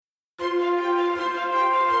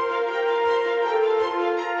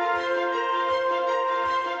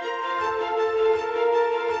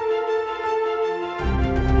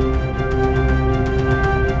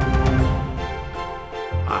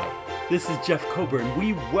this is Jeff Coburn.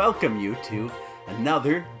 We welcome you to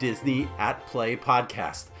another Disney at Play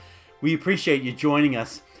podcast. We appreciate you joining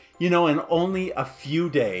us. You know, in only a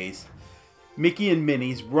few days, Mickey and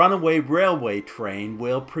Minnie's Runaway Railway Train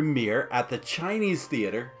will premiere at the Chinese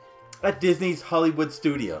Theater at Disney's Hollywood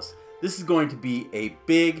Studios. This is going to be a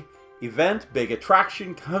big event, big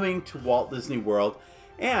attraction coming to Walt Disney World,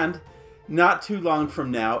 and not too long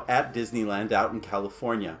from now at Disneyland out in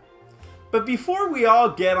California. But before we all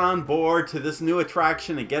get on board to this new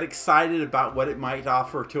attraction and get excited about what it might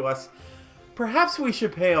offer to us, perhaps we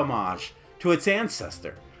should pay homage to its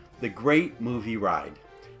ancestor, the Great Movie Ride.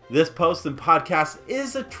 This post and podcast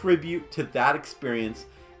is a tribute to that experience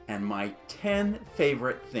and my 10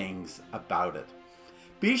 favorite things about it.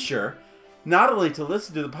 Be sure not only to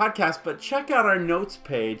listen to the podcast, but check out our notes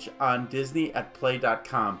page on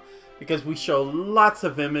disneyatplay.com because we show lots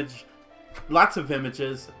of images, lots of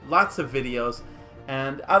videos,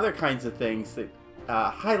 and other kinds of things that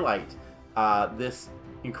highlight this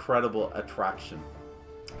incredible attraction.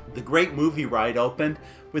 The Great Movie Ride opened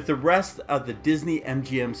with the rest of the Disney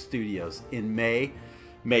MGM Studios in May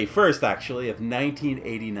 1st actually, of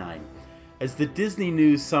 1989. As the Disney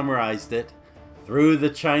News summarized it, through the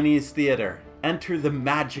Chinese Theater, enter the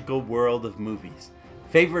magical world of movies.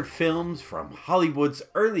 Favorite films from Hollywood's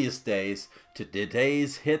earliest days to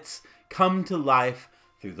today's hits come to life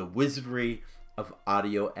through the wizardry of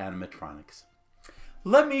audio animatronics.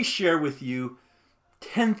 Let me share with you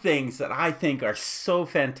 10 things that I think are so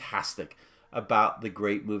fantastic about the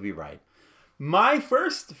Great Movie Ride. My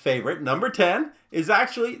first favorite, number 10, is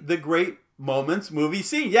actually the Great Moments movie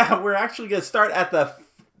scene. Yeah, we're actually going to start at the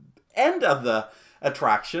end of the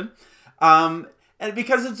attraction. And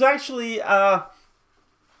because it's actually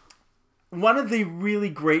one of the really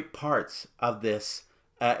great parts of this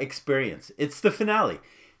experience. It's the finale.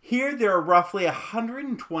 Here there are roughly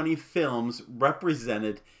 120 films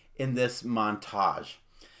represented in this montage.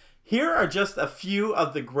 Here are just a few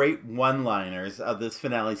of the great one-liners of this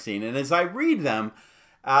finale scene, and as I read them,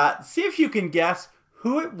 see if you can guess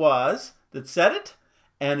who it was that said it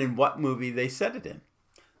and in what movie they said it in.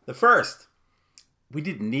 The first, we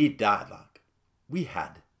didn't need dialogue. We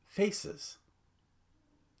had faces.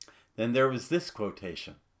 Then there was this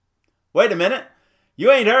quotation. Wait a minute. You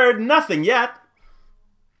ain't heard nothing yet.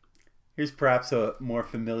 Here's perhaps a more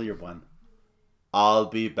familiar one. I'll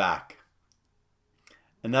be back.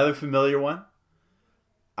 Another familiar one.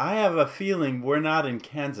 I have a feeling we're not in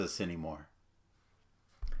Kansas anymore.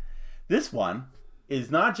 This one is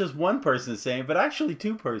not just one person saying, but actually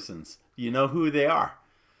two persons. You know who they are.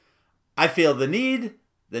 I feel the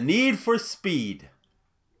need for speed.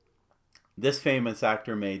 This famous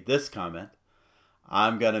actor made this comment.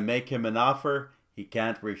 I'm going to make him an offer he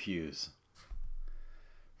can't refuse.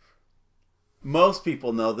 Most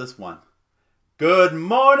people know this one. Good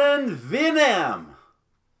morning, Vietnam.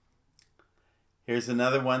 Here's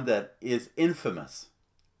another one that is infamous.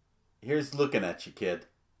 Here's looking at you, kid.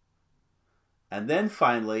 And then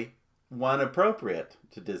finally, one appropriate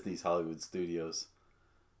to Disney's Hollywood Studios.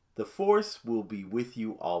 The Force will be with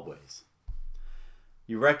you always.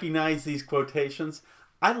 You recognize these quotations?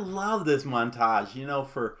 I love this montage, you know,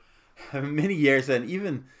 for many years, and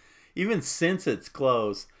even since its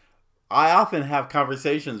close, I often have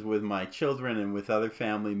conversations with my children and with other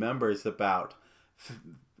family members about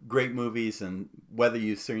great movies and whether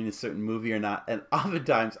you've seen a certain movie or not. And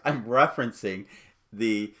oftentimes I'm referencing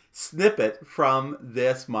the snippet from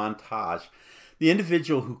this montage. The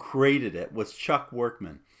individual who created it was Chuck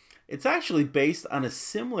Workman. It's actually based on a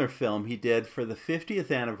similar film he did for the 50th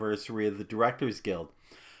anniversary of the Directors Guild.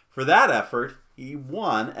 For that effort, he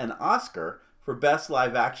won an Oscar for Best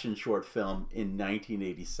Live Action Short Film in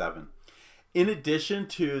 1987. In addition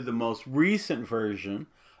to the most recent version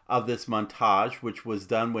of this montage, which was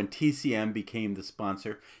done when TCM became the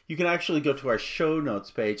sponsor, you can actually go to our show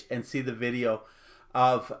notes page and see the video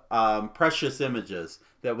of Precious Images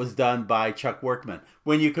that was done by Chuck Workman.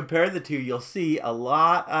 When you compare the two, you'll see a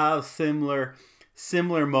lot of similar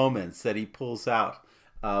moments that he pulls out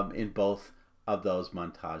in both of those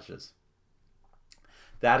montages.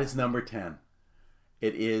 That is number 10.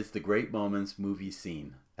 It is the Great Moments movie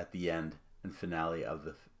scene at the end and finale of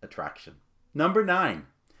the attraction. Number 9.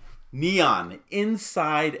 Neon,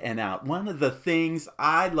 inside and out. One of the things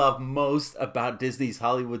I love most about Disney's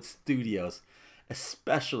Hollywood Studios,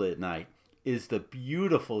 especially at night, is the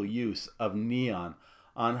beautiful use of neon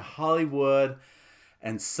on Hollywood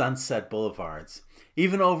and Sunset Boulevards.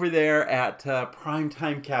 Even over there at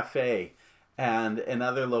Primetime Cafe and in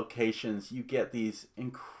other locations, you get these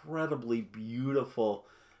incredibly beautiful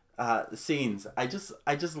scenes. I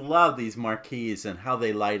just love these marquees and how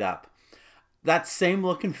they light up. That same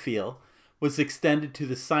look and feel was extended to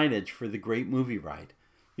the signage for the Great Movie Ride.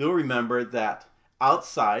 You'll remember that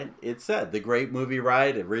outside it said the Great Movie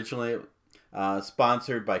Ride, originally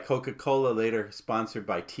sponsored by Coca-Cola, later sponsored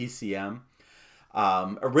by TCM.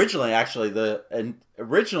 Originally, actually, the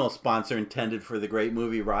original sponsor intended for the Great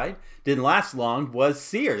Movie Ride didn't last long, was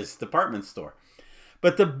Sears department store.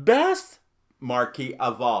 But the best marquee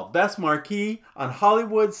of all, best marquee on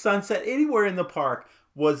Hollywood, Sunset, anywhere in the park,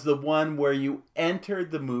 was the one where you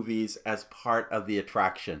entered the movies as part of the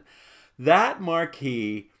attraction. That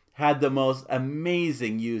marquee had the most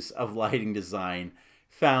amazing use of lighting design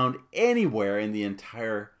found anywhere in the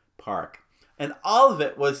entire park. And all of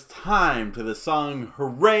it was timed to the song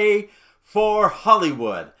Hooray for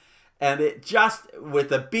Hollywood. And it just, with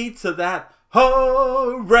the beats of that,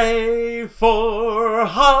 Hooray for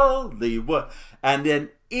Hollywood. And then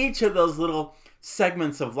each of those little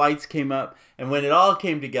segments of lights came up. And when it all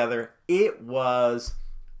came together, it was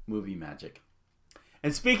movie magic.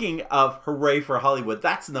 And speaking of Hooray for Hollywood,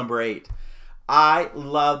 that's number 8. I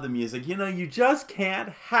love the music. You know, you just can't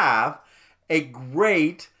have a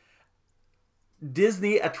great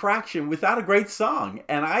Disney attraction without a great song.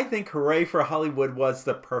 And I think Hooray for Hollywood was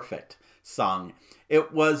the perfect song.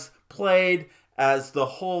 It was played as the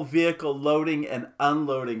whole vehicle loading and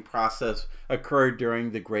unloading process occurred during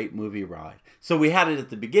the Great Movie Ride. So we had it at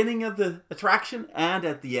the beginning of the attraction and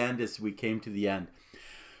at the end as we came to the end.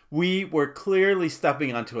 We were clearly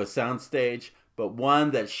stepping onto a soundstage, but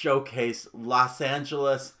one that showcased Los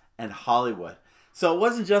Angeles and Hollywood. So it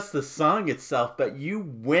wasn't just the song itself, but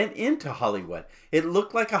you went into Hollywood. It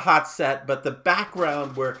looked like a hot set, but the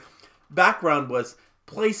background was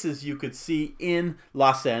places you could see in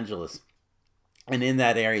Los Angeles. And in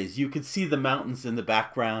that area, you could see the mountains in the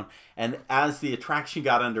background. And as the attraction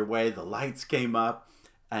got underway, the lights came up,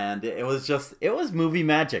 and it was movie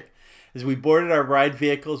magic. As we boarded our ride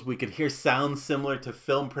vehicles, we could hear sounds similar to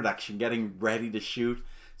film production getting ready to shoot.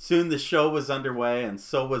 Soon the show was underway, and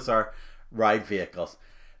so was our ride vehicles.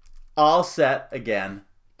 All set again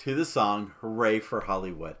to the song Hooray for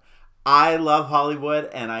Hollywood. I love Hollywood,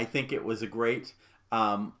 and I think it was a great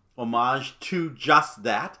homage to just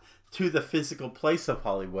that, to the physical place of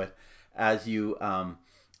Hollywood as you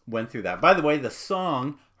went through that. By the way, the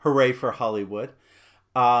song Hooray for Hollywood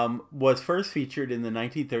was first featured in the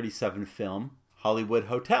 1937 film Hollywood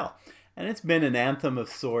Hotel, and it's been an anthem of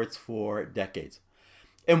sorts for decades.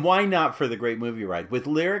 And why not for the Great Movie Ride? With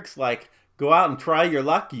lyrics like, "Go out and try your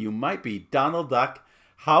luck, you might be Donald Duck,"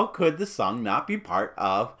 how could the song not be part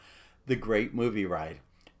of the Great Movie Ride?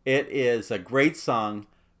 It is a great song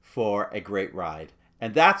for a great ride.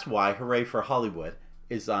 And that's why Hooray for Hollywood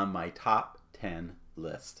is on my top 10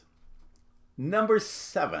 list. Number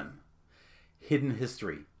 7, Hidden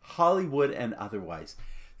History, Hollywood and otherwise.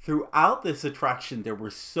 Throughout this attraction, there were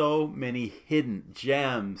so many hidden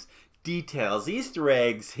gems, details, Easter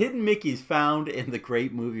eggs, hidden Mickeys found in the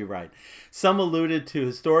Great Movie Ride. Some alluded to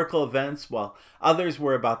historical events, while others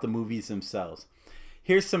were about the movies themselves.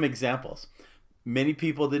 Here's some examples. Many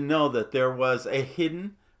people didn't know that there was a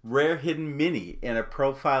rare hidden Minnie in a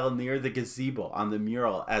profile near the gazebo on the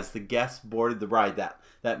mural as the guests boarded the ride,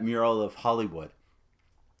 that mural of Hollywood.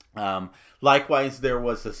 Likewise, there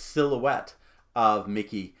was a silhouette of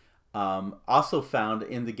Mickey also found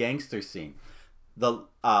in the gangster scene. The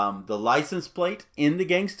license plate in the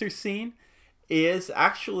gangster scene has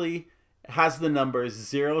the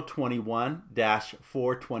numbers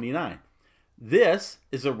 021-429. This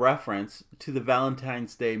is a reference to the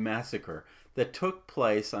Valentine's Day Massacre that took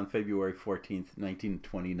place on February 14th,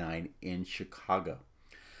 1929 in Chicago.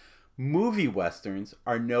 Movie westerns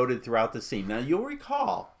are noted throughout the scene. Now, you'll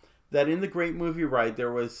recall that in the Great Movie Ride,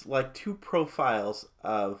 there was like 2 profiles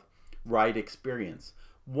of ride experience.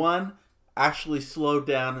 One actually slowed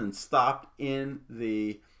down and stopped in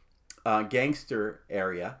the gangster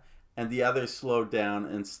area, and the other slowed down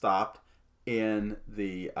and stopped in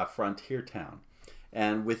the frontier town.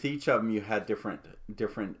 And with each of them, you had different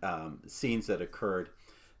scenes that occurred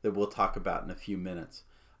that we'll talk about in a few minutes.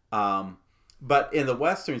 But in the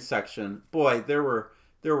Western section, boy, there were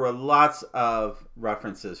lots of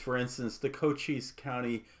references. For instance, the Cochise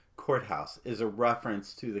County Courthouse is a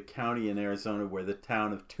reference to the county in Arizona where the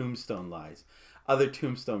town of Tombstone lies. Other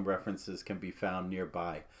Tombstone references can be found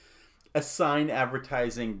nearby. A sign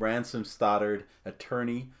advertising Ransom Stoddard,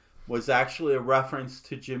 attorney, was actually a reference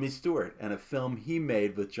to Jimmy Stewart and a film he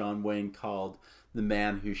made with John Wayne called The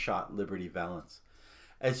Man Who Shot Liberty Valance.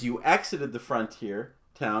 As you exited the frontier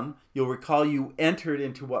town, you'll recall you entered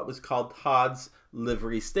into what was called Todd's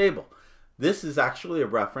Livery Stable. This is actually a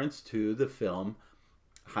reference to the film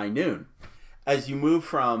High Noon. As you move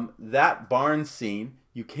from that barn scene,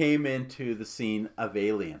 you came into the scene of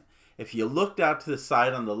Alien. If you looked out to the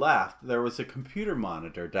side on the left, there was a computer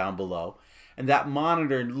monitor down below, and that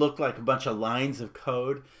monitor looked like a bunch of lines of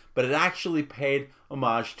code, but it actually paid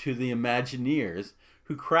homage to the Imagineers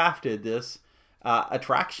who crafted this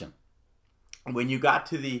attraction. When you got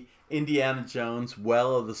to the Indiana Jones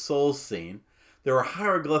Well of the Souls scene, there were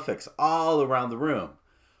hieroglyphics all around the room.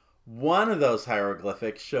 One of those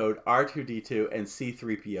hieroglyphics showed R2-D2 and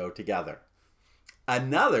C-3PO together.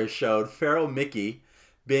 Another showed Pharaoh Mickey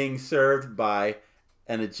being served by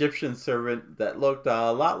an Egyptian servant that looked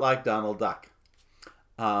a lot like Donald Duck.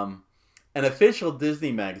 An official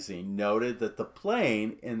Disney magazine noted that the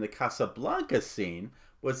plane in the Casablanca scene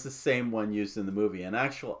was the same one used in the movie, and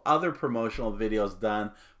actual other promotional videos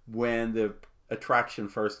done when the attraction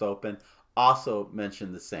first opened also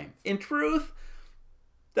mentioned the same. In truth,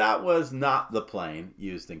 that was not the plane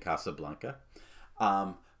used in Casablanca.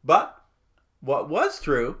 But what was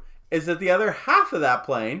true is that the other half of that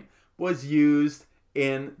plane was used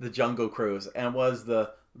in the Jungle Cruise and was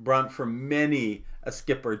the brunt for many a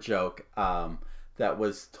skipper joke that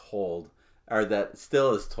was told, or that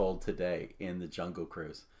still is told today in the Jungle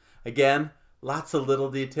Cruise. Again, lots of little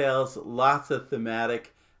details, lots of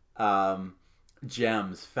thematic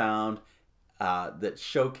gems found that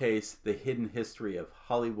showcase the hidden history of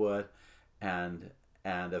Hollywood and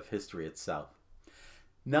of history itself.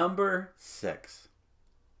 Number 6,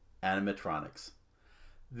 animatronics.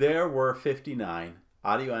 There were 59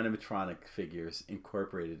 audio animatronic figures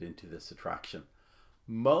incorporated into this attraction.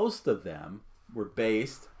 Most of them were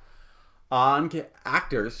based on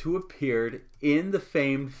actors who appeared in the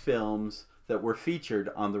famed films that were featured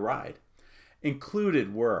on the ride.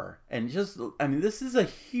 Included were, this is a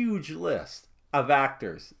huge list of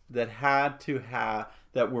actors that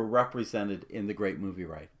that were represented in the Great Movie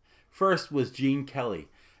Ride. First was Gene Kelly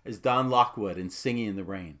as Don Lockwood in Singing in the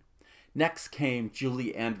Rain. Next came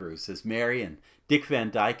Julie Andrews as Mary and Dick Van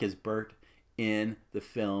Dyke as Bert in the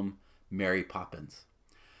film Mary Poppins.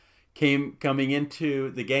 Coming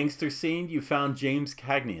into the gangster scene, you found James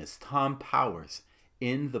Cagney as Tom Powers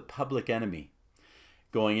in The Public Enemy.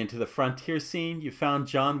 Going into the frontier scene, you found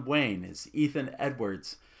John Wayne as Ethan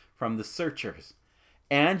Edwards from The Searchers.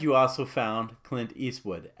 And you also found Clint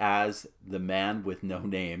Eastwood as the man with no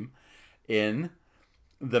name in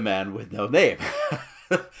The Man with No Name.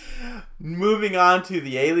 Moving on to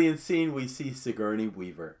the alien scene, we see Sigourney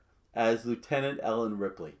Weaver as Lieutenant Ellen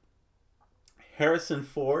Ripley. Harrison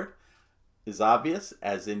Ford is obvious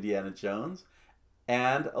as Indiana Jones,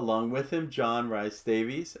 and along with him, John Rhys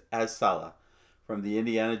Davies as Sallah from the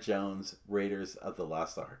Indiana Jones Raiders of the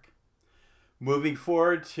Lost Ark. Moving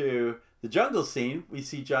forward to the jungle scene, we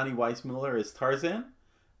see Johnny Weissmuller as Tarzan,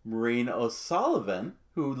 Maureen O'Sullivan,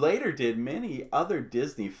 who later did many other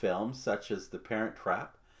Disney films such as The Parent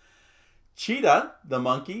Trap, Cheetah, the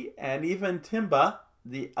monkey, and even Timba,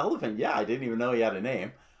 the elephant. Yeah, I didn't even know he had a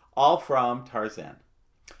name. All from Tarzan.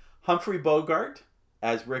 Humphrey Bogart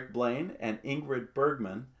as Rick Blaine and Ingrid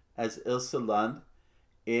Bergman as Ilse Lund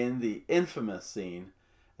in the infamous scene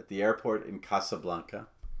at the airport in Casablanca.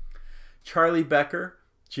 Charlie Becker,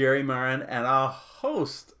 Jerry Marin, and a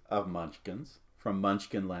host of Munchkins from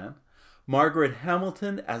Munchkinland. Margaret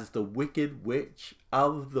Hamilton as the Wicked Witch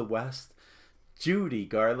of the West. Judy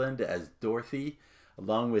Garland as Dorothy,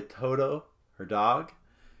 along with Toto, her dog.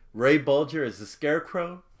 Ray Bolger as the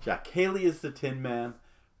Scarecrow. Jack Haley as the Tin Man.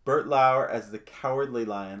 Bert Lauer as the Cowardly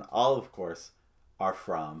Lion. All, of course, are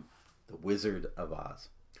from The Wizard of Oz.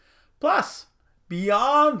 Plus,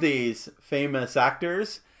 beyond these famous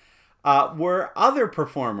actors, were other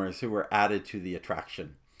performers who were added to the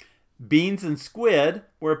attraction. Beans and Squid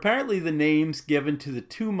were apparently the names given to the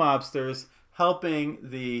two mobsters helping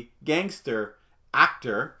the gangster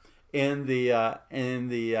actor in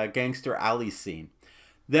the gangster alley scene.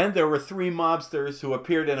 Then there were 3 mobsters who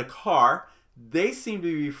appeared in a car. They seem to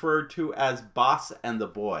be referred to as Boss and the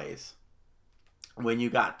Boys. When you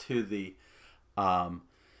got to the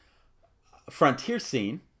frontier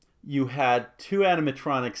scene, you had 2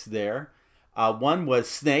 animatronics there. One was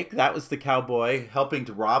Snake, that was the cowboy helping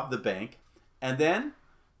to rob the bank. And then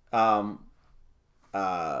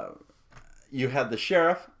you had the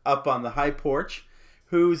sheriff up on the high porch,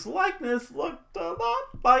 whose likeness looked a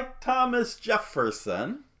lot like Thomas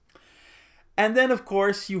Jefferson. And then, of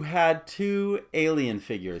course, you had 2 alien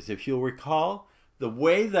figures. If you'll recall, the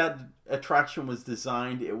way that attraction was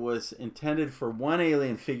designed, it was intended for one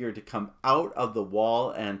alien figure to come out of the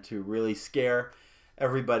wall and to really scare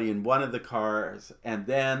everybody in one of the cars, and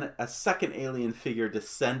then a second alien figure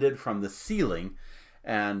descended from the ceiling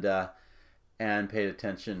and paid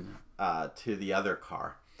attention to the other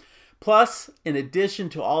car. Plus, in addition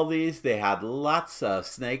to all these, they had lots of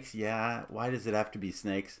snakes. Yeah, why does it have to be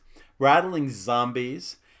snakes? Rattling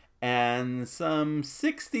zombies, and some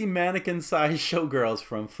 60 mannequin-sized showgirls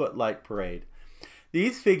from Footlight Parade.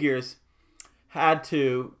 These figures had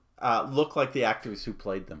to look like the actors who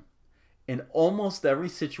played them. In almost every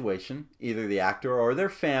situation, either the actor or their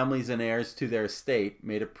families and heirs to their estate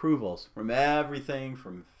made approvals from everything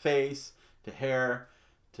from face to hair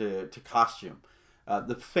to costume.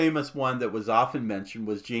 The famous one that was often mentioned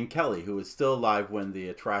was Gene Kelly, who was still alive when the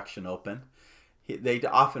attraction opened. They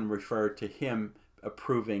often refer to him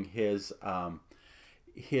approving his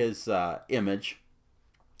image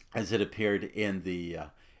as it appeared in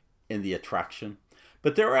the attraction.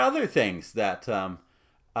 But there are other things that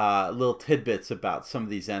little tidbits about some of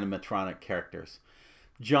these animatronic characters.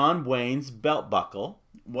 John Wayne's belt buckle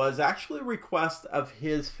was actually a request of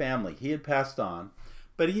his family. He had passed on,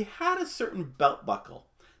 but he had a certain belt buckle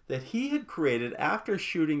that he had created after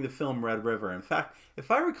shooting the film Red River. In fact,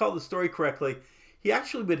 if I recall the story correctly, he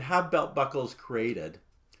actually would have belt buckles created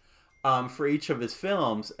for each of his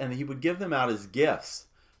films, and he would give them out as gifts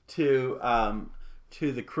to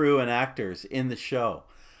the crew and actors in the show.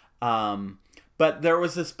 But there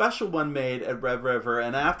was a special one made at Red River,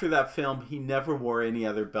 and after that film, he never wore any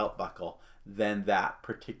other belt buckle than that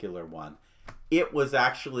particular one. It was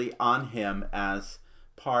actually on him as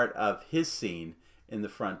part of his scene in the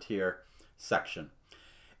Frontier section.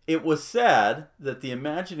 It was said that the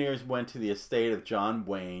Imagineers went to the estate of John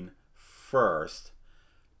Wayne first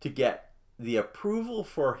to get the approval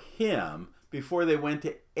for him before they went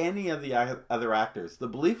to any of the other actors. The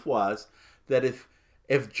belief was that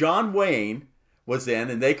if John Wayne was in,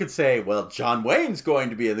 and they could say, well, John Wayne's going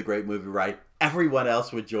to be in the Great Movie Ride, everyone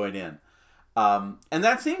else would join in. And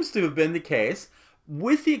that seems to have been the case,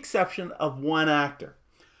 with the exception of one actor.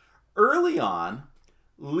 Early on,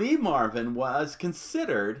 Lee Marvin was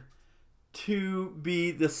considered to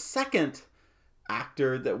be the second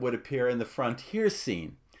actor that would appear in the Frontier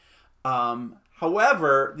scene.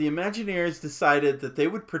 However, the Imagineers decided that they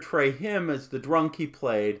would portray him as the drunk he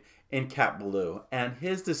played in Cat Ballou, and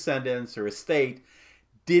his descendants or estate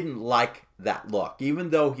didn't like that look.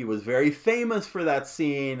 Even though he was very famous for that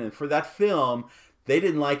scene and for that film, they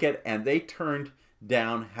didn't like it, and they turned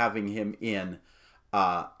down having him in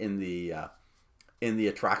the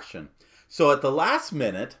attraction. So at the last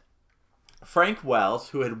minute, Frank Wells,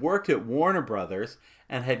 who had worked at Warner Brothers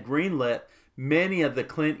and had greenlit many of the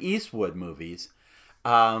Clint Eastwood movies,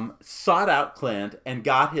 sought out Clint and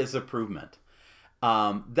got his approval.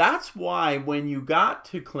 That's why when you got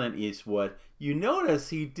to Clint Eastwood, you notice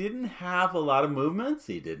he didn't have a lot of movements.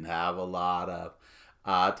 He didn't have a lot of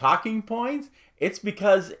talking points. It's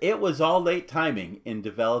because it was all late timing in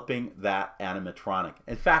developing that animatronic.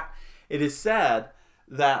 In fact, it is said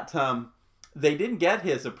that they didn't get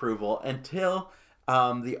his approval until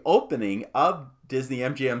the opening of Disney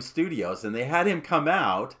MGM Studios, and they had him come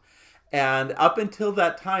out. And up until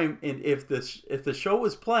that time, if the show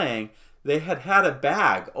was playing, they had a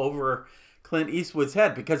bag over Clint Eastwood's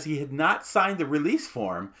head because he had not signed the release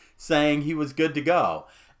form saying he was good to go.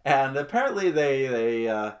 And apparently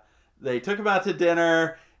they took him out to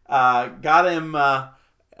dinner, got him,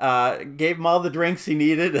 gave him all the drinks he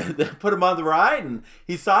needed, put him on the ride, and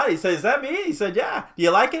he saw it. He said, "Is that me?" He said, "Yeah." "Do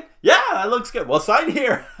you like it?" "Yeah, that looks good." "Well, sign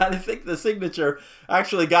here." And I think the signature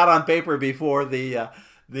actually got on paper before the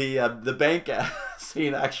bank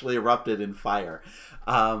scene actually erupted in fire.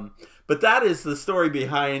 But that is the story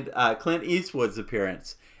behind Clint Eastwood's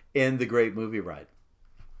appearance in The Great Movie Ride.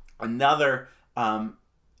 Another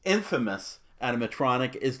infamous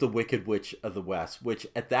animatronic is the Wicked Witch of the West, which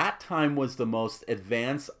at that time was the most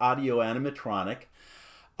advanced audio animatronic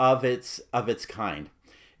of its kind.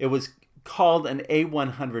 It was called an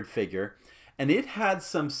A100 figure, and it had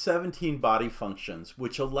some 17 body functions,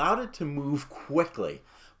 which allowed it to move quickly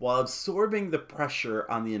while absorbing the pressure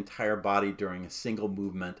on the entire body during a single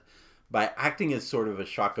movement by acting as sort of a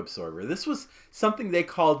shock absorber. This was something they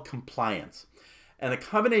called compliance. And a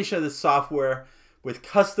combination of the software with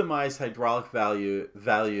customized hydraulic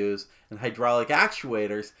values and hydraulic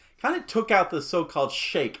actuators kind of took out the so-called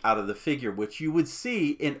shake out of the figure, which you would see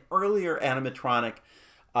in earlier animatronic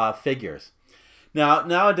figures. Now,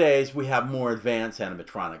 nowadays, we have more advanced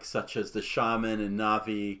animatronics, such as the Shaman and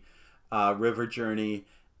Navi, River Journey,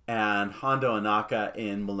 and Hondo Ohnaka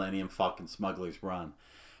in Millennium Falcon Smuggler's Run.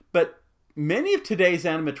 But many of today's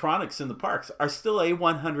animatronics in the parks are still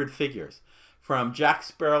A100 figures, from Jack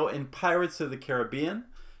Sparrow in Pirates of the Caribbean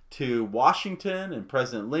to Washington and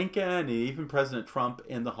President Lincoln and even President Trump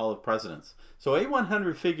in the Hall of Presidents. So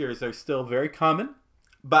A100 figures are still very common.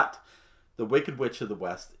 But The Wicked Witch of the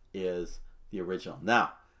West is the original.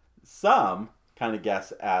 Now, some kind of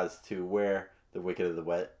guess as to where the Witch of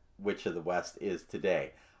the West is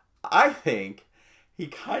today. I think he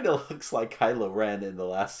kind of looks like Kylo Ren in the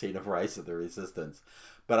last scene of Rise of the Resistance.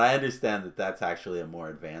 But I understand that that's actually a more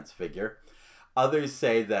advanced figure. Others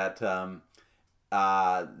say that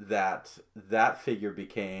that figure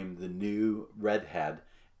became the new redhead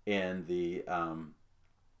in the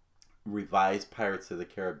revised Pirates of the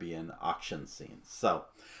Caribbean auction scene. So,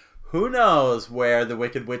 who knows where the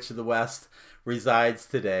Wicked Witch of the West resides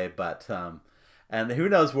today? But and who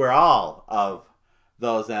knows where all of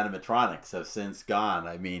those animatronics have since gone?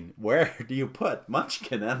 I mean, where do you put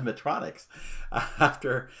Munchkin animatronics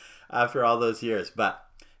after all those years? But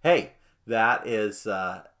hey, that is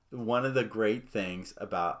one of the great things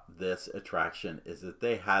about this attraction is that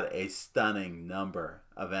they had a stunning number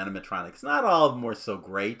of animatronics. Not all of them were so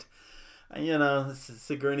great. You know,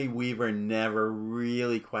 Sigourney Weaver never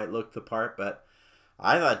really quite looked the part, but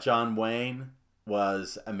I thought John Wayne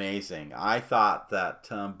was amazing. I thought that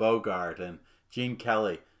Bogart and Gene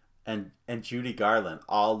Kelly and Judy Garland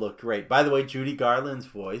all looked great. By the way, Judy Garland's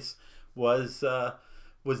voice was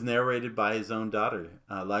narrated by his own daughter,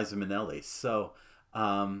 Liza Minnelli. So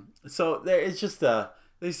there's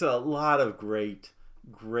there's a lot of great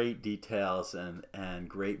details and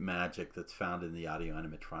great magic that's found in the audio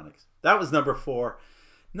animatronics. That was number 4.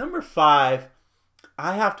 Number 5,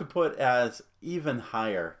 I have to put as even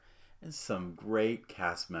higher, is some great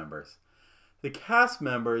cast members. The cast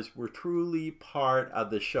members were truly part of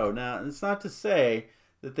the show. Now, it's not to say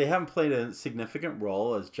that they haven't played a significant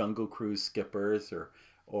role as Jungle Cruise skippers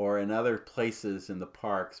or in other places in the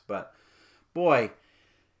parks, but boy,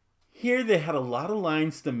 here they had a lot of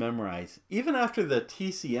lines to memorize. Even after the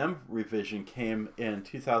TCM revision came in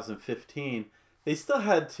 2015, they still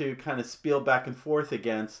had to kind of spiel back and forth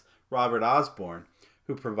against Robert Osborne,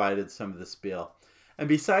 who provided some of the spiel. And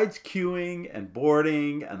besides queuing and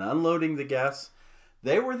boarding and unloading the guests,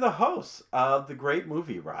 they were the hosts of the Great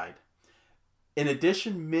Movie Ride. In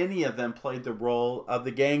addition, many of them played the role of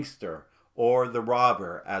the gangster or the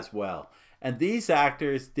robber as well. And these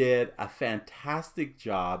actors did a fantastic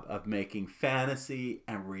job of making fantasy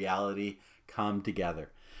and reality come together.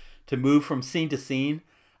 To move from scene to scene,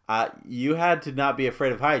 you had to not be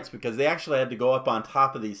afraid of heights because they actually had to go up on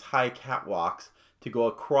top of these high catwalks to go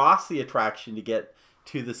across the attraction to get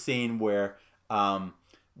to the scene where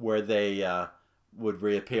they would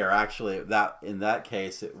reappear. Actually, in that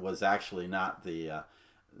case, it was actually not the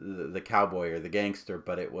cowboy or the gangster,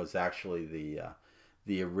 but it was actually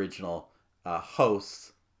the original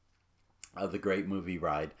hosts of the Great Movie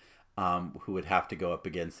Ride, who would have to go up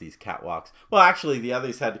against these catwalks. Well, actually, the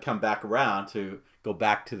others had to come back around to go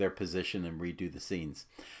back to their position and redo the scenes.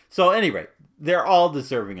 So anyway, they're all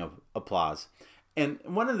deserving of applause. And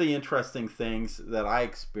one of the interesting things that I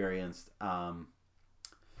experienced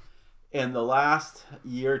in the last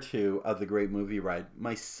year or two of the Great Movie Ride,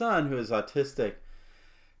 my son, who is autistic,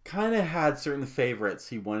 kind of had certain favorites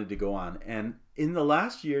he wanted to go on. And in the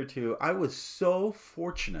last year or two, I was so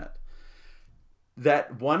fortunate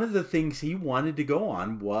that one of the things he wanted to go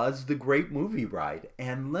on was the Great Movie Ride.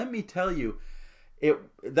 And let me tell you,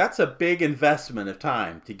 that's a big investment of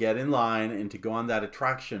time to get in line and to go on that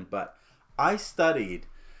attraction. But I studied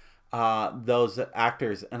those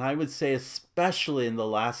actors, and I would say especially in the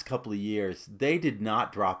last couple of years, they did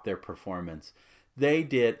not drop their performance. They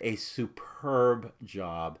did a superb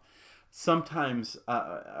job. Oftentimes,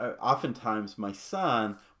 my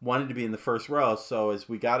son wanted to be in the first row, so as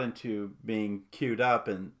we got into being queued up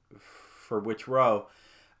and for which row,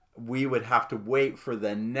 we would have to wait for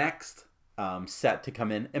the next set to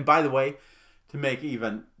come in. And by the way, to make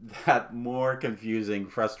even that more confusing,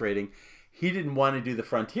 frustrating, he didn't want to do the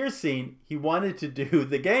frontier scene. He wanted to do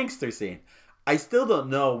the gangster scene. I still don't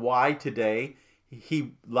know why today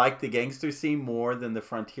he liked the gangster scene more than the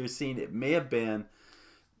frontier scene. It may have been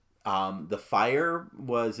the fire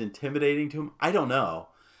was intimidating to him. I don't know.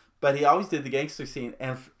 But he always did the gangster scene.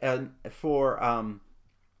 And for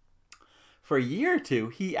a year or two,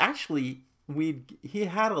 he actually, he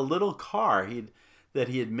had a little car that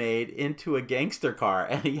he had made into a gangster car.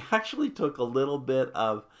 And he actually took a little bit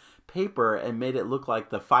of paper and made it look like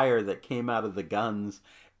the fire that came out of the guns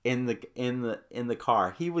in the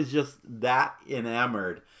car. He was just that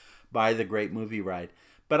enamored by the Great Movie Ride.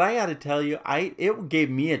 But I got to tell you, it gave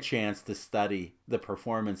me a chance to study the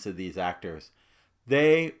performance of these actors.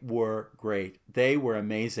 They were great. They were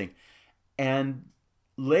amazing. And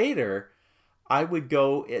later, I would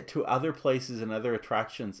go to other places and other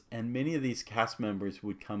attractions, and many of these cast members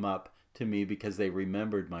would come up to me because they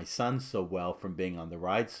remembered my son so well from being on the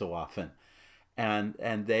ride so often. And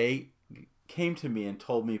they came to me and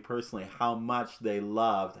told me personally how much they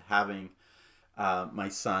loved having my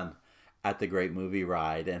son at the Great Movie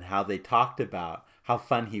Ride, and how they talked about how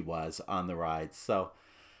fun he was on the ride. So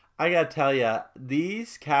I gotta tell you,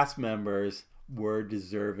 these cast members were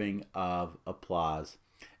deserving of applause.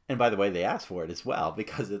 And by the way, they asked for it as well,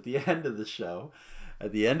 because at the end of the show,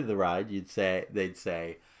 at the end of the ride, they'd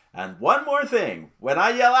say, "And one more thing, when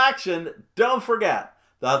I yell action, don't forget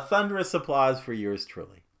the thunderous applause for yours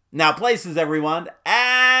truly. Now places, everyone,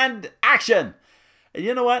 and action!" And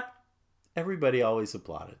you know what? Everybody always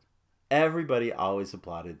applauded. Everybody always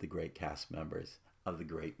applauded the great cast members of the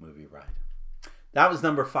Great Movie Ride. That was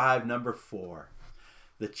number 5. Number 4,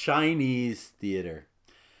 the Chinese Theater.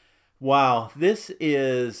 Wow, this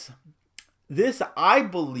I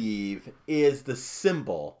believe is the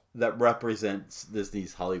symbol that represents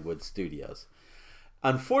Disney's Hollywood studios.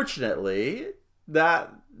 Unfortunately,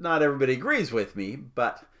 that not everybody agrees with me,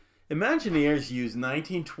 but Imagineers used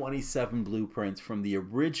 1927 blueprints from the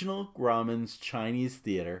original Grauman's Chinese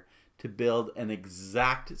Theater to build an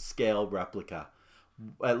exact scale replica,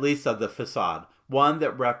 at least of the facade, one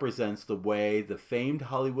that represents the way the famed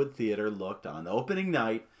Hollywood theater looked on opening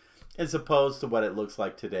night, as opposed to what it looks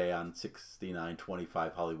like today on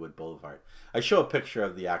 6925 Hollywood Boulevard. I show a picture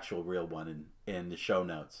of the actual real one in the show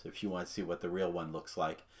notes if you want to see what the real one looks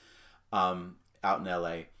like out in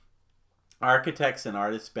LA. Architects and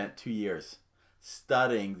artists spent 2 years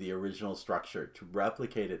studying the original structure to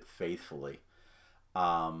replicate it faithfully.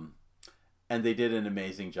 And they did an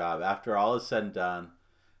amazing job. After all is said and done,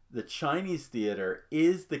 the Chinese Theater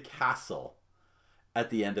is the castle at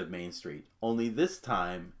the end of Main Street. Only this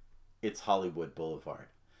time, it's Hollywood Boulevard.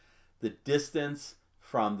 The distance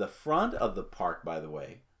from the front of the park, by the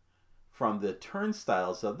way, from the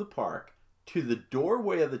turnstiles of the park to the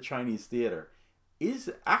doorway of the Chinese Theater,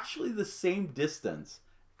 is actually the same distance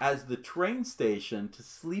as the train station to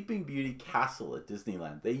Sleeping Beauty Castle at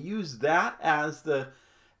Disneyland. They use that as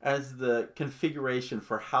the configuration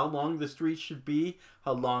for how long the street should be,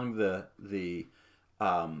 how long the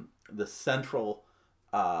central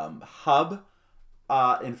hub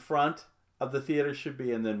in front of the theater should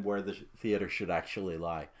be, and then where the theater should actually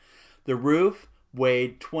lie. The roof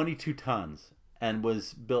weighed 22 tons and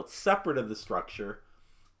was built separate of the structure,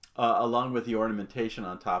 along with the ornamentation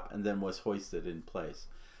on top, and then was hoisted in place.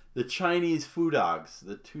 The Chinese food dogs,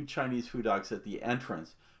 the 2 Chinese food dogs at the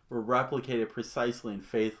entrance, were replicated precisely and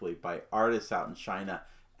faithfully by artists out in China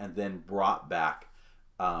and then brought back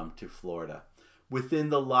to Florida. Within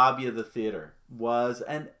the lobby of the theater was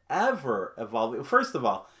an ever-evolving... First of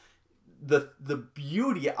all, the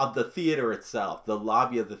beauty of the theater itself, the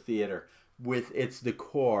lobby of the theater, with its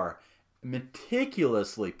decor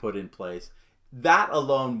meticulously put in place, that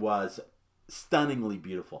alone was stunningly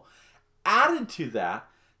beautiful. Added to that,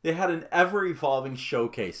 they had an ever-evolving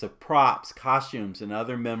showcase of props, costumes, and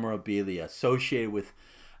other memorabilia associated with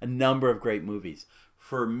a number of great movies.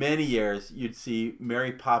 For many years, you'd see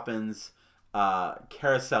Mary Poppins'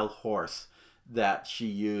 carousel horse that she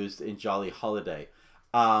used in Jolly Holiday.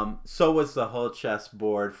 So was the whole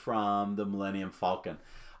chessboard from the Millennium Falcon.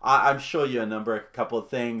 I'm showing you a couple of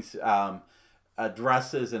things.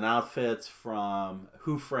 Dresses and outfits from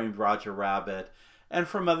Who Framed Roger Rabbit, and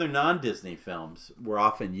from other non-Disney films were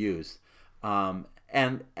often used. And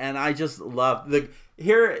I just love...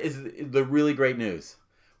 Here is the really great news.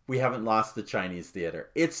 We haven't lost the Chinese Theater.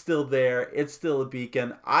 It's still there. It's still a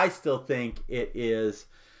beacon. I still think it is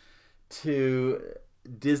to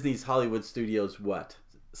Disney's Hollywood Studios what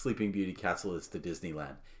Sleeping Beauty Castle is to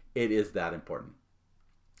Disneyland. It is that important.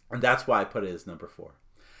 And that's why I put it as number 4.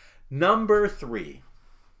 Number 3.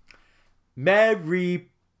 Mary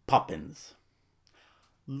Poppins.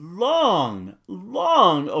 Long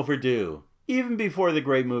overdue, even before the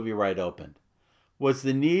Great Movie Ride opened, was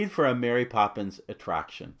the need for a Mary Poppins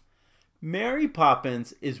attraction. Mary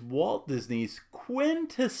Poppins is Walt Disney's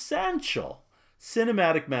quintessential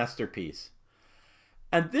cinematic masterpiece.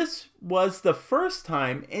 And this was the first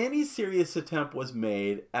time any serious attempt was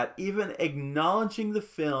made at even acknowledging the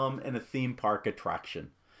film in a theme park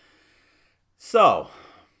attraction. So,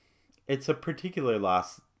 it's a particular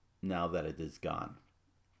loss now that it is gone.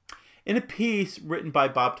 In a piece written by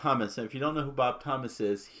Bob Thomas, and if you don't know who Bob Thomas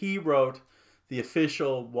is, he wrote the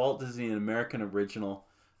official Walt Disney and American Original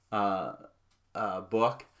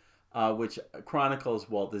book, which chronicles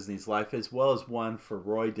Walt Disney's life, as well as one for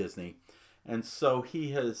Roy Disney. And so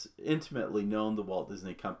he has intimately known the Walt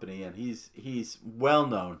Disney Company, and he's well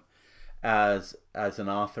known as an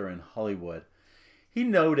author in Hollywood. He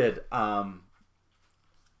noted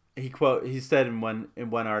he said in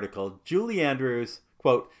one article, Julie Andrews,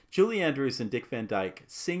 quote, Julie Andrews and Dick Van Dyke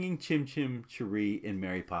singing Chim Chim Cheree in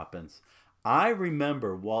Mary Poppins. I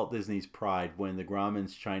remember Walt Disney's pride when the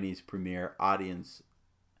Grauman's Chinese premiere audience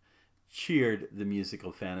cheered the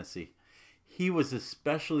musical fantasy. He was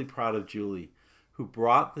especially proud of Julie, who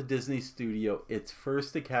brought the Disney studio its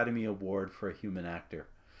first Academy Award for a human actor.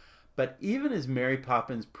 But even as Mary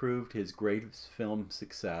Poppins proved his greatest film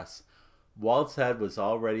success, Walt's head was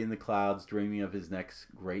already in the clouds dreaming of his next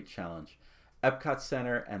great challenge, Epcot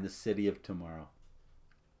Center and the City of Tomorrow.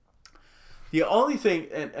 The only thing,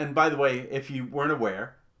 and by the way, if you weren't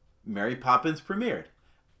aware, Mary Poppins premiered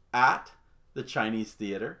at the Chinese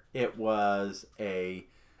Theater. It was an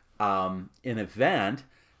event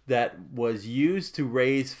that was used to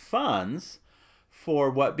raise funds for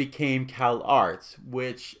what became CalArts,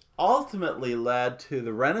 which ultimately led to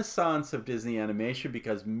the renaissance of Disney animation,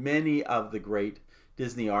 because many of the great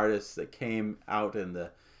Disney artists that came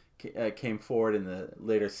forward in the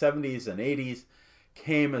later 70s and 80s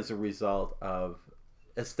came as a result of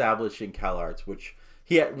establishing CalArts, which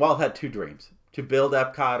Walt had two dreams: to build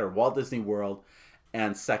Epcot or Walt Disney World,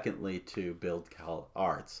 and secondly to build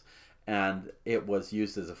CalArts. And it was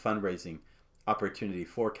used as a fundraising opportunity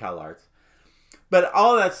for CalArts. But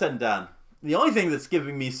all that said and done, the only thing that's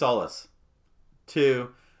giving me solace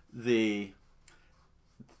to the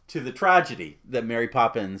tragedy that Mary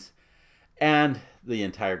Poppins and the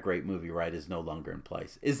entire Great Movie Ride is no longer in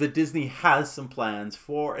place is that Disney has some plans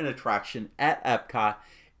for an attraction at Epcot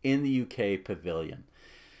in the UK Pavilion.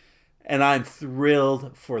 And I'm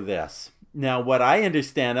thrilled for this. Now, what I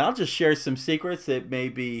understand, I'll just share some secrets. It may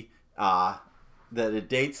be that it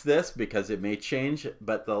dates this because it may change.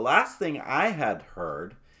 But the last thing I had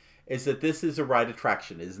heard is that this is a ride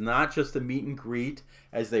attraction. It's not just a meet and greet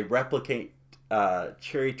as they replicate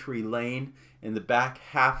Cherry Tree Lane in the back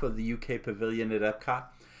half of the UK Pavilion at Epcot.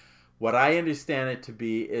 What I understand it to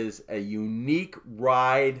be is a unique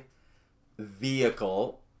ride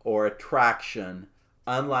vehicle or attraction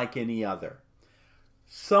unlike any other.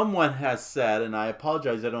 Someone has said, and I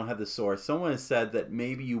apologize, I don't have the source, someone has said that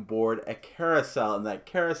maybe you board a carousel and that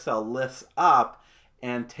carousel lifts up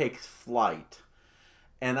and takes flight.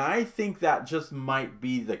 And I think that just might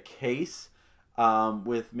be the case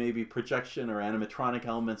with maybe projection or animatronic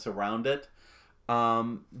elements around it.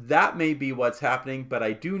 That may be what's happening, but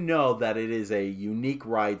I do know that it is a unique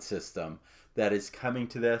ride system that is coming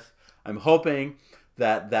to this. I'm hoping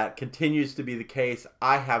that continues to be the case.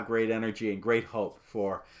 I have great energy and great hope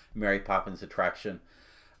for Mary Poppins attraction.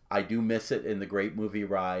 I do miss it in the Great Movie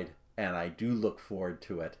Ride, and I do look forward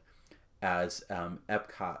to it as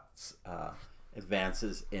Epcot's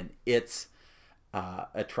advances in its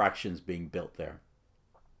attractions being built there.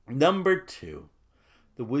 Number 2,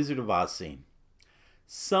 the Wizard of Oz scene.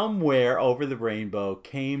 Somewhere Over the Rainbow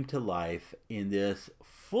came to life in this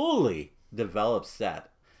fully developed set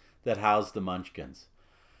that housed the Munchkins.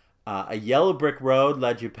 A yellow brick road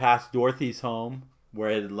led you past Dorothy's home,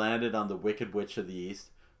 where it had landed on the Wicked Witch of the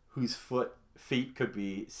East, whose feet could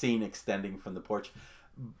be seen extending from the porch.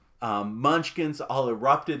 Munchkins all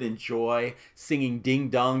erupted in joy, singing Ding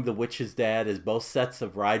Dong, the Witch's Dad, as both sets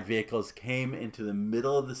of ride vehicles came into the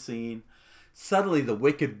middle of the scene. Suddenly, the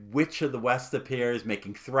Wicked Witch of the West appears,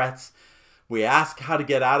 making threats. We ask how to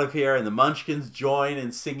get out of here, and the Munchkins join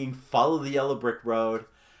in singing Follow the Yellow Brick Road.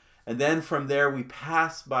 And then from there, we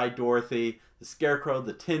pass by Dorothy, the Scarecrow,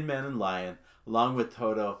 the Tin Man, and Lion, along with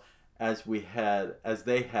Toto, as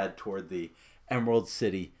they head toward the Emerald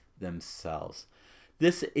City themselves.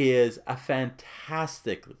 This is a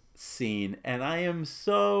fantastic scene, and I am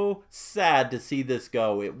so sad to see this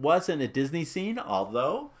go. It wasn't a Disney scene,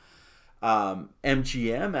 although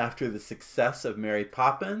MGM, after the success of Mary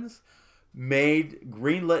Poppins,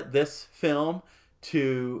 greenlit this film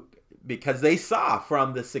because they saw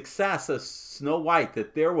from the success of Snow White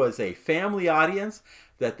that there was a family audience,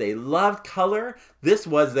 that they loved color. This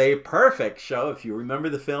was a perfect show. If you remember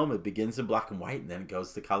the film, it begins in black and white and then it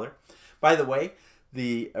goes to color. By the way,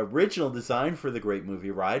 the original design for the Great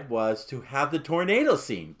Movie Ride was to have the tornado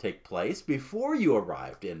scene take place before you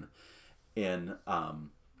arrived in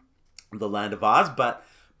the Land of Oz, but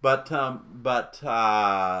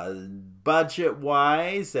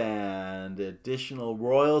budget-wise and additional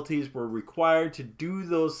royalties were required to do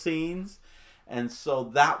those scenes, and so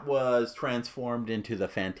that was transformed into the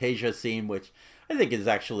Fantasia scene, which I think is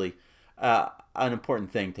actually an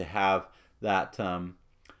important thing to have that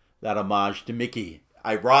homage to Mickey.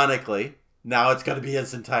 Ironically, now it's going to be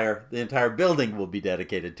the entire building will be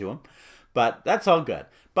dedicated to him, but that's all good.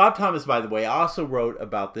 Bob Thomas, by the way, also wrote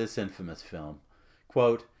about this infamous film,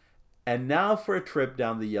 quote, And now for a trip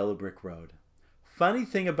down the yellow brick road. Funny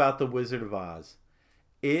thing about The Wizard of Oz,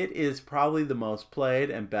 it is probably the most played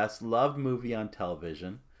and best loved movie on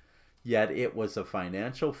television, yet it was a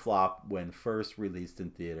financial flop when first released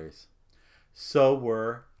in theaters. So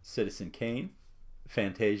were Citizen Kane,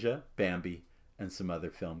 Fantasia, Bambi, and some other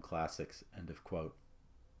film classics. End of quote.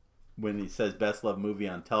 When he says best loved movie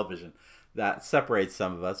on television, that separates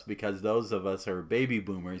some of us because those of us who are baby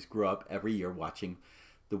boomers grew up every year watching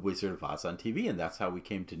The Wizard of Oz on TV, and that's how we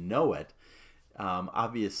came to know it.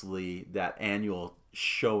 Obviously, that annual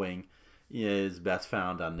showing is best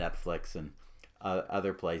found on Netflix and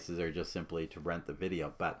other places, or just simply to rent the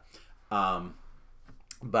video. But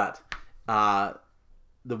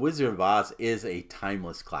The Wizard of Oz is a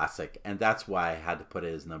timeless classic, and that's why I had to put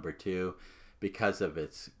it as number 2, because of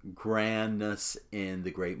its grandness in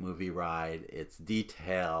the Great Movie Ride, its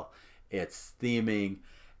detail, its theming,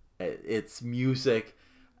 its music,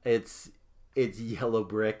 its yellow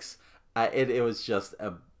bricks. It was just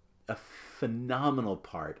a phenomenal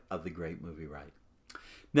part of the Great Movie Ride.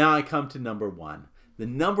 Now I come to number 1. The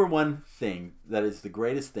number 1 thing that is the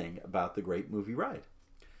greatest thing about the Great Movie Ride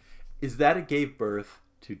is that it gave birth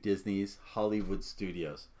to Disney's Hollywood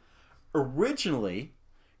Studios. Originally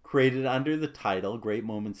created under the title Great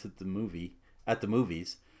Moments at the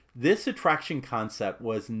Movies, this attraction concept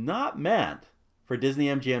was not meant for Disney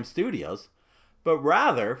MGM Studios, but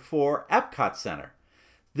rather for Epcot Center.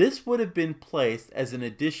 This would have been placed as an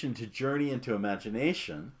addition to Journey into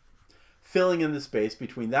Imagination, filling in the space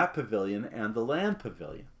between that pavilion and the Land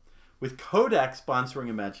Pavilion. With Kodak sponsoring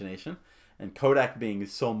Imagination, and Kodak being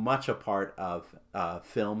so much a part of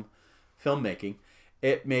filmmaking,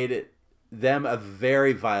 it made them a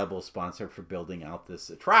very viable sponsor for building out this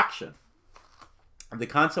attraction. The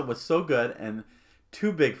concept was so good and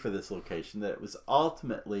too big for this location that it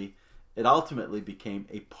ultimately became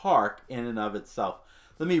a park in and of itself.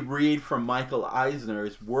 Let me read from Michael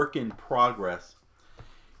Eisner's Work in Progress.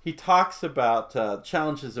 He talks about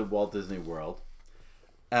challenges at Walt Disney World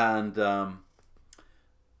and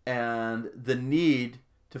the need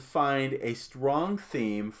to find a strong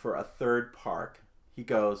theme for a third park. He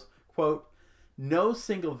goes, quote, "No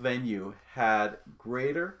single venue had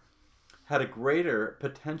a greater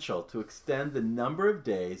potential to extend the number of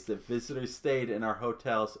days that visitors stayed in our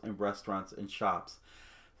hotels and restaurants and shops.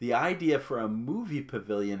 The idea for a movie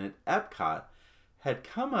pavilion at Epcot had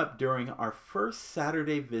come up during our first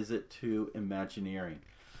Saturday visit to Imagineering.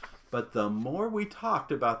 But the more we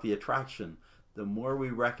talked about the attraction, the more we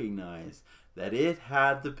recognized that it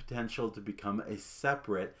had the potential to become a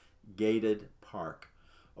separate, gated park.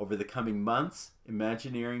 Over the coming months,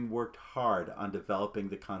 Imagineering worked hard on developing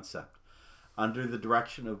the concept. Under the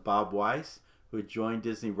direction of Bob Weiss, who had joined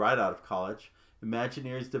Disney right out of college,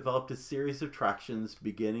 Imagineers developed a series of attractions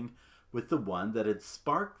beginning with the one that had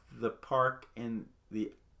sparked the park in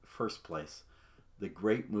the first place, the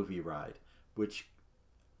Great Movie Ride, which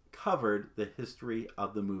covered the history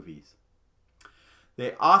of the movies.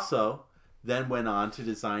 They also then went on to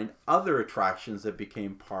design other attractions that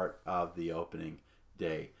became part of the opening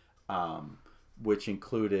day, which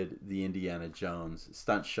included the Indiana Jones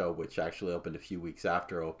stunt show, which actually opened a few weeks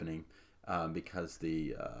after opening because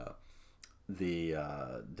the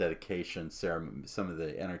dedication ceremony, some of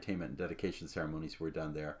the entertainment and dedication ceremonies were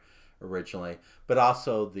done there originally, but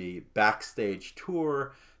also the backstage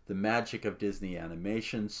tour, the Magic of Disney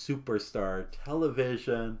Animation, Superstar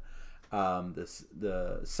Television,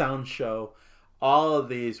 the sound show. All of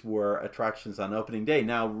these were attractions on opening day.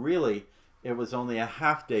 Now, really, it was only a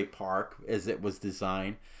half-day park as it was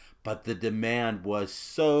designed, but the demand was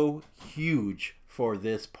so huge for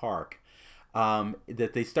this park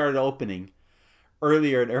that they started opening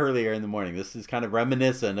earlier and earlier in the morning. This is kind of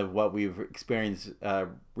reminiscent of what we've experienced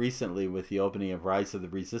recently with the opening of Rise of the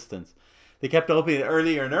Resistance. They kept opening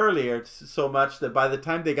earlier and earlier, so much that by the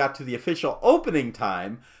time they got to the official opening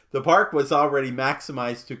time, the park was already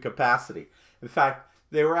maximized to capacity. In fact,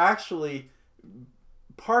 they were actually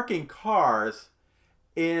parking cars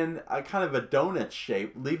in a kind of a donut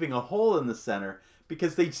shape, leaving a hole in the center,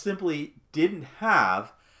 because they simply didn't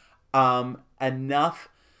have enough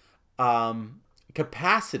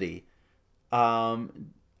capacity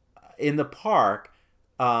in the park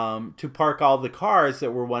to park all the cars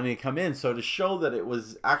that were wanting to come in. So to show that it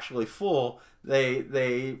was actually full,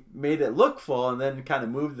 they made it look full and then kind of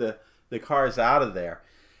moved the cars out of there.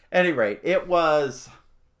 At any rate, it was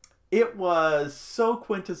so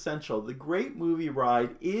quintessential. The Great Movie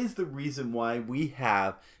Ride is the reason why we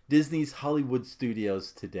have Disney's Hollywood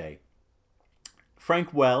Studios today.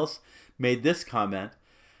 Frank Wells made this comment.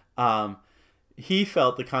 He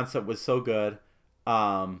felt the concept was so good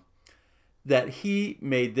that he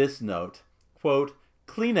made this note, quote,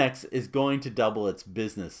 "Kleenex is going to double its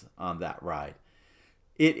business on that ride.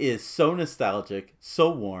 It is so nostalgic,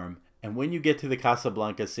 so warm, and when you get to the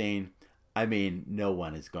Casablanca scene, I mean, no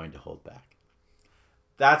one is going to hold back."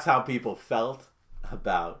 That's how people felt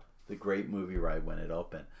about the Great Movie Ride when it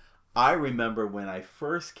opened. I remember when I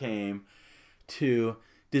first came to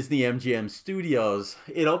Disney MGM Studios,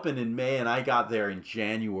 it opened in May and I got there in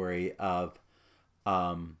January of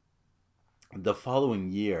the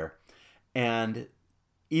following year. And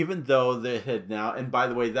even though they had now, and by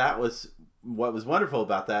the way, that was what was wonderful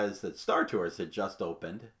about that is that Star Tours had just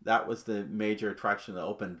opened. That was the major attraction that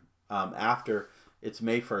opened after its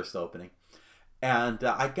May 1st opening. And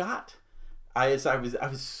I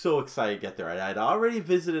was so excited to get there. I'd already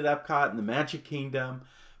visited Epcot and the Magic Kingdom,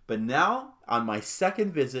 but now on my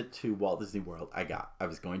second visit to Walt Disney World, I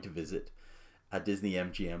was going to visit Disney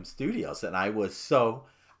MGM Studios, and I was so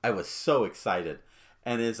excited.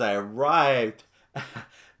 And as I arrived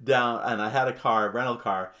down, and I had a rental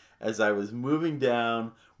car, as I was moving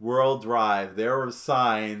down World Drive, there were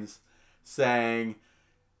signs saying,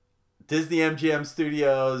 "Disney MGM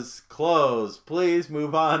Studios closed. Please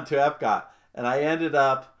move on to Epcot." And I ended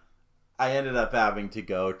up having to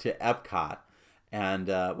go to Epcot,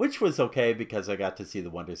 and which was okay because I got to see the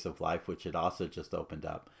Wonders of Life, which had also just opened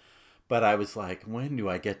up. But I was like, when do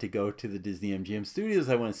I get to go to the Disney MGM Studios?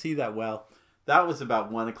 I want to see that. Well, that was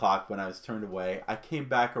about 1 o'clock when I was turned away. I came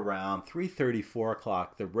back around 3:30, 4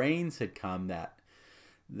 o'clock. The rains had come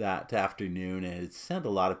that afternoon, and it sent a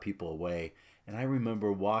lot of people away. And I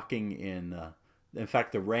remember walking in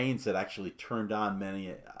fact, the rains had actually turned on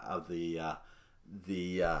many of the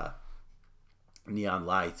neon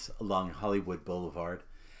lights along Hollywood Boulevard.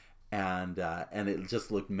 And it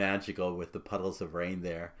just looked magical with the puddles of rain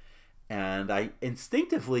there. And I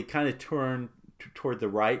instinctively kind of turned toward the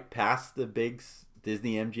right past the big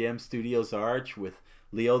Disney MGM Studios arch with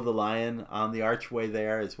Leo the Lion on the archway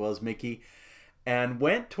there, as well as Mickey, and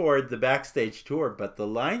went toward the backstage tour. But the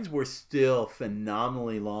lines were still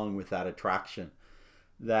phenomenally long with that attraction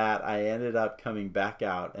that I ended up coming back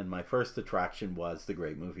out, and my first attraction was the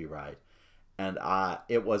Great Movie Ride. And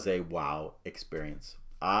it was a wow experience.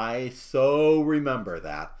 I so remember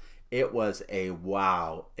that. It was a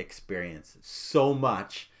wow experience. So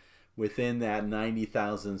much within that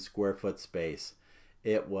 90,000 square foot space.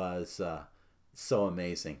 It was so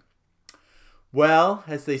amazing. Well,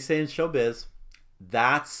 as they say in showbiz,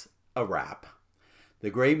 that's a wrap. The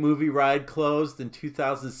Great Movie Ride closed in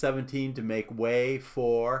 2017 to make way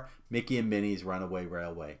for Mickey and Minnie's Runaway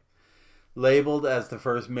Railway. Labeled as the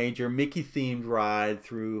first major Mickey-themed ride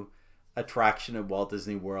through attraction at Walt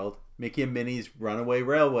Disney World, Mickey and Minnie's Runaway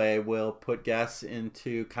Railway will put guests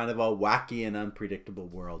into kind of a wacky and unpredictable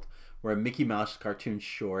world where a Mickey Mouse cartoon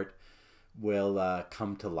short will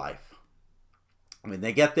come to life. When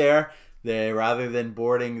they get there, rather than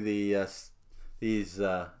boarding these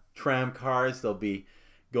tram cars, they'll be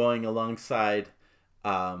going alongside.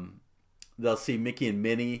 They'll see Mickey and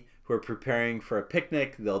Minnie who are preparing for a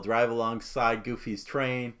picnic. They'll drive alongside Goofy's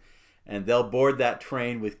train, and they'll board that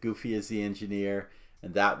train with Goofy as the engineer,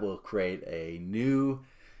 and that will create a new,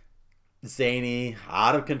 zany,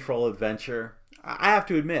 out-of-control adventure. I have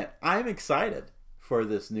to admit, I'm excited for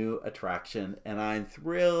this new attraction, and I'm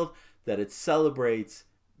thrilled that it celebrates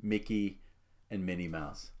Mickey and Minnie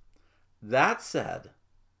Mouse. That said,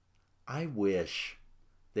 I wish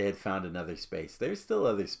they had found another space. There's still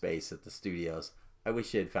other space at the studios. I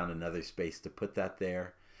wish they had found another space to put that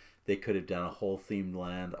there. They could have done a whole themed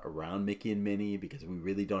land around Mickey and Minnie, because we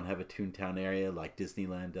really don't have a Toontown area like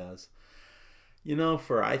Disneyland does. You know,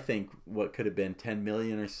 for I think what could have been 10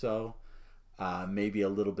 million or so, maybe a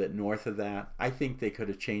little bit north of that, I think they could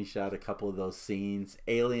have changed out a couple of those scenes.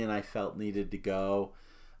 Alien, I felt, needed to go.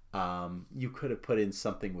 You could have put in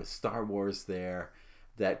something with Star Wars there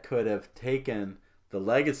that could have taken the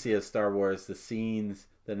legacy of Star Wars, the scenes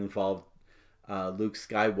that involved Luke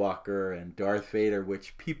Skywalker and Darth Vader,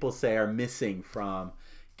 which people say are missing from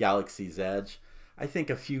Galaxy's Edge. I think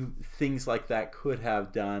a few things like that could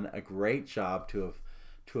have done a great job to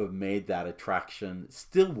have made that attraction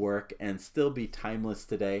still work and still be timeless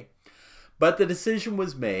today. But the decision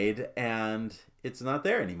was made, and it's not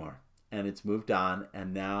there anymore. And it's moved on,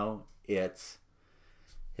 and now it's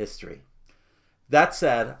history. That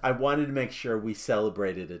said, I wanted to make sure we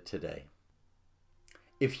celebrated it today.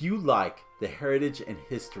 If you like the heritage and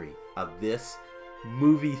history of this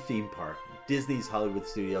movie theme park, Disney's Hollywood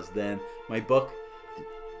Studios, then my book,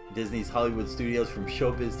 Disney's Hollywood Studios, From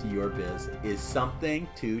Showbiz to Your Biz, is something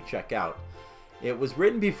to check out. It was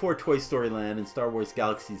written before Toy Story Land and Star Wars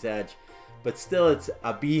Galaxy's Edge, but still it's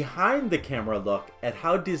a behind the camera look at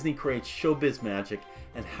how Disney creates showbiz magic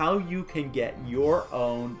and how you can get your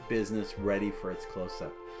own business ready for its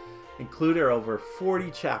close-up. Included are over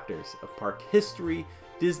 40 chapters of park history,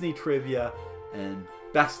 Disney trivia, and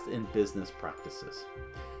best in business practices.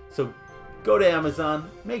 So go to Amazon,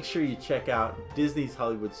 make sure you check out Disney's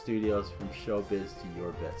Hollywood Studios, from showbiz to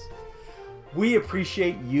your biz. We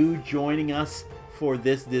appreciate you joining us for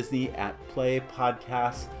this Disney at Play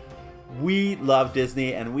podcast. We love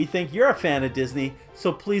Disney and we think you're a fan of Disney,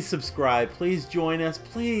 so please subscribe, please join us,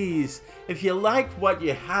 please. If you like what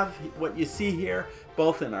you see here,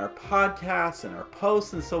 both in our podcasts and our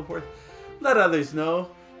posts and so forth, let others know.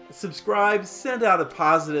 Subscribe, send out a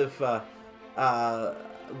positive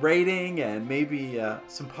rating and maybe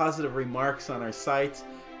some positive remarks on our sites.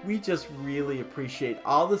 We just really appreciate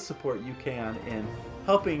all the support you can in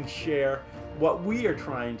helping share what we are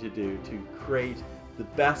trying to do to create the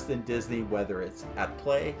best in Disney, whether it's at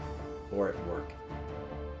play or at work.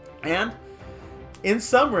 And in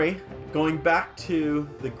summary, going back to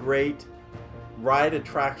the great ride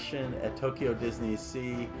attraction at Tokyo Disney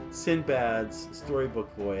Sea, Sinbad's Storybook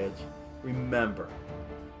Voyage, remember,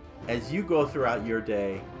 as you go throughout your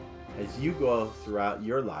day, as you go throughout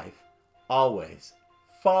your life, always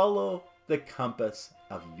follow the compass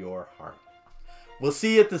of your heart. We'll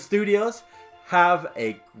see you at the studios. Have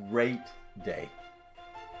a great day.